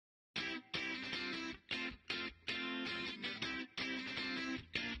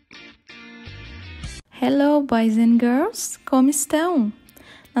Hello, boys and girls! Como estão?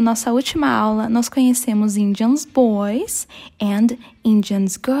 Na nossa última aula, nós conhecemos Indians Boys and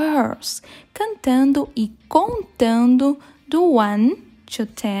Indians Girls, cantando e contando do 1 to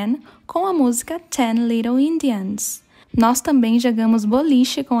 10 com a música 10 Little Indians. Nós também jogamos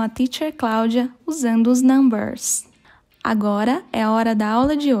boliche com a Teacher Cláudia usando os numbers. Agora é a hora da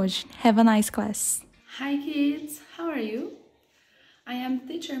aula de hoje. Have a nice class! Hi kids, how are you? I am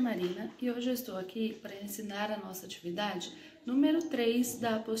Teacher Marina e hoje eu estou aqui para ensinar a nossa atividade número 3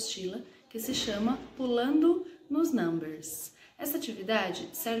 da apostila, que se chama Pulando nos Numbers. Essa atividade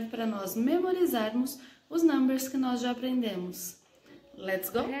serve para nós memorizarmos os numbers que nós já aprendemos. Let's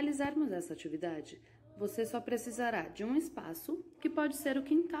go! Para realizarmos essa atividade, você só precisará de um espaço, que pode ser o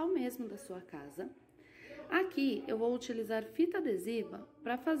quintal mesmo da sua casa. Aqui eu vou utilizar fita adesiva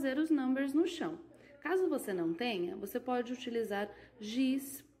para fazer os numbers no chão. Caso você não tenha, você pode utilizar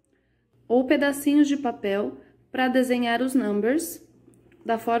giz ou pedacinhos de papel para desenhar os numbers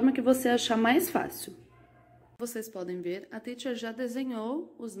da forma que você achar mais fácil. Vocês podem ver, a teacher já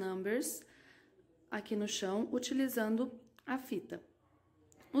desenhou os numbers aqui no chão utilizando a fita.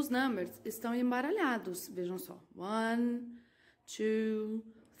 Os numbers estão embaralhados, vejam só. 1, 2,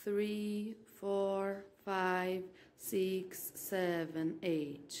 3, 4, 5, 6, 7,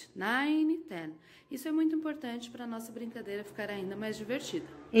 8, 9, 10. Isso é muito importante para a nossa brincadeira ficar ainda mais divertida.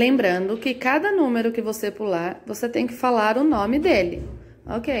 Lembrando que cada número que você pular, você tem que falar o nome dele.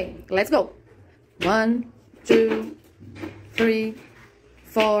 Ok, let's go! 1, 2, 3,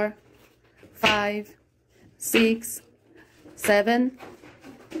 4, 5, 6, 7,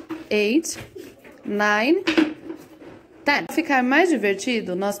 8, 9, 10. Para ficar mais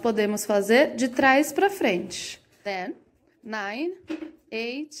divertido, nós podemos fazer de trás para frente. 10, 9,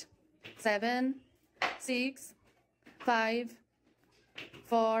 8, 7, 6, 5,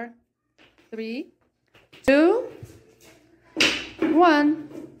 4, 3, 2, 1.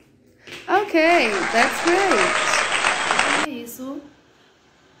 Ok, that's great! É isso.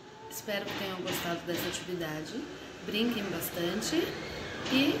 Espero que tenham gostado dessa atividade. Brinquem bastante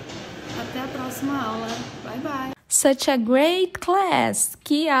e até a próxima aula. Bye, bye! Such a great class!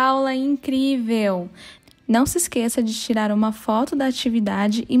 Que aula incrível! Não se esqueça de tirar uma foto da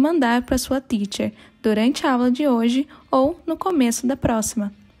atividade e mandar para sua teacher durante a aula de hoje ou no começo da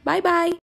próxima. Bye, bye!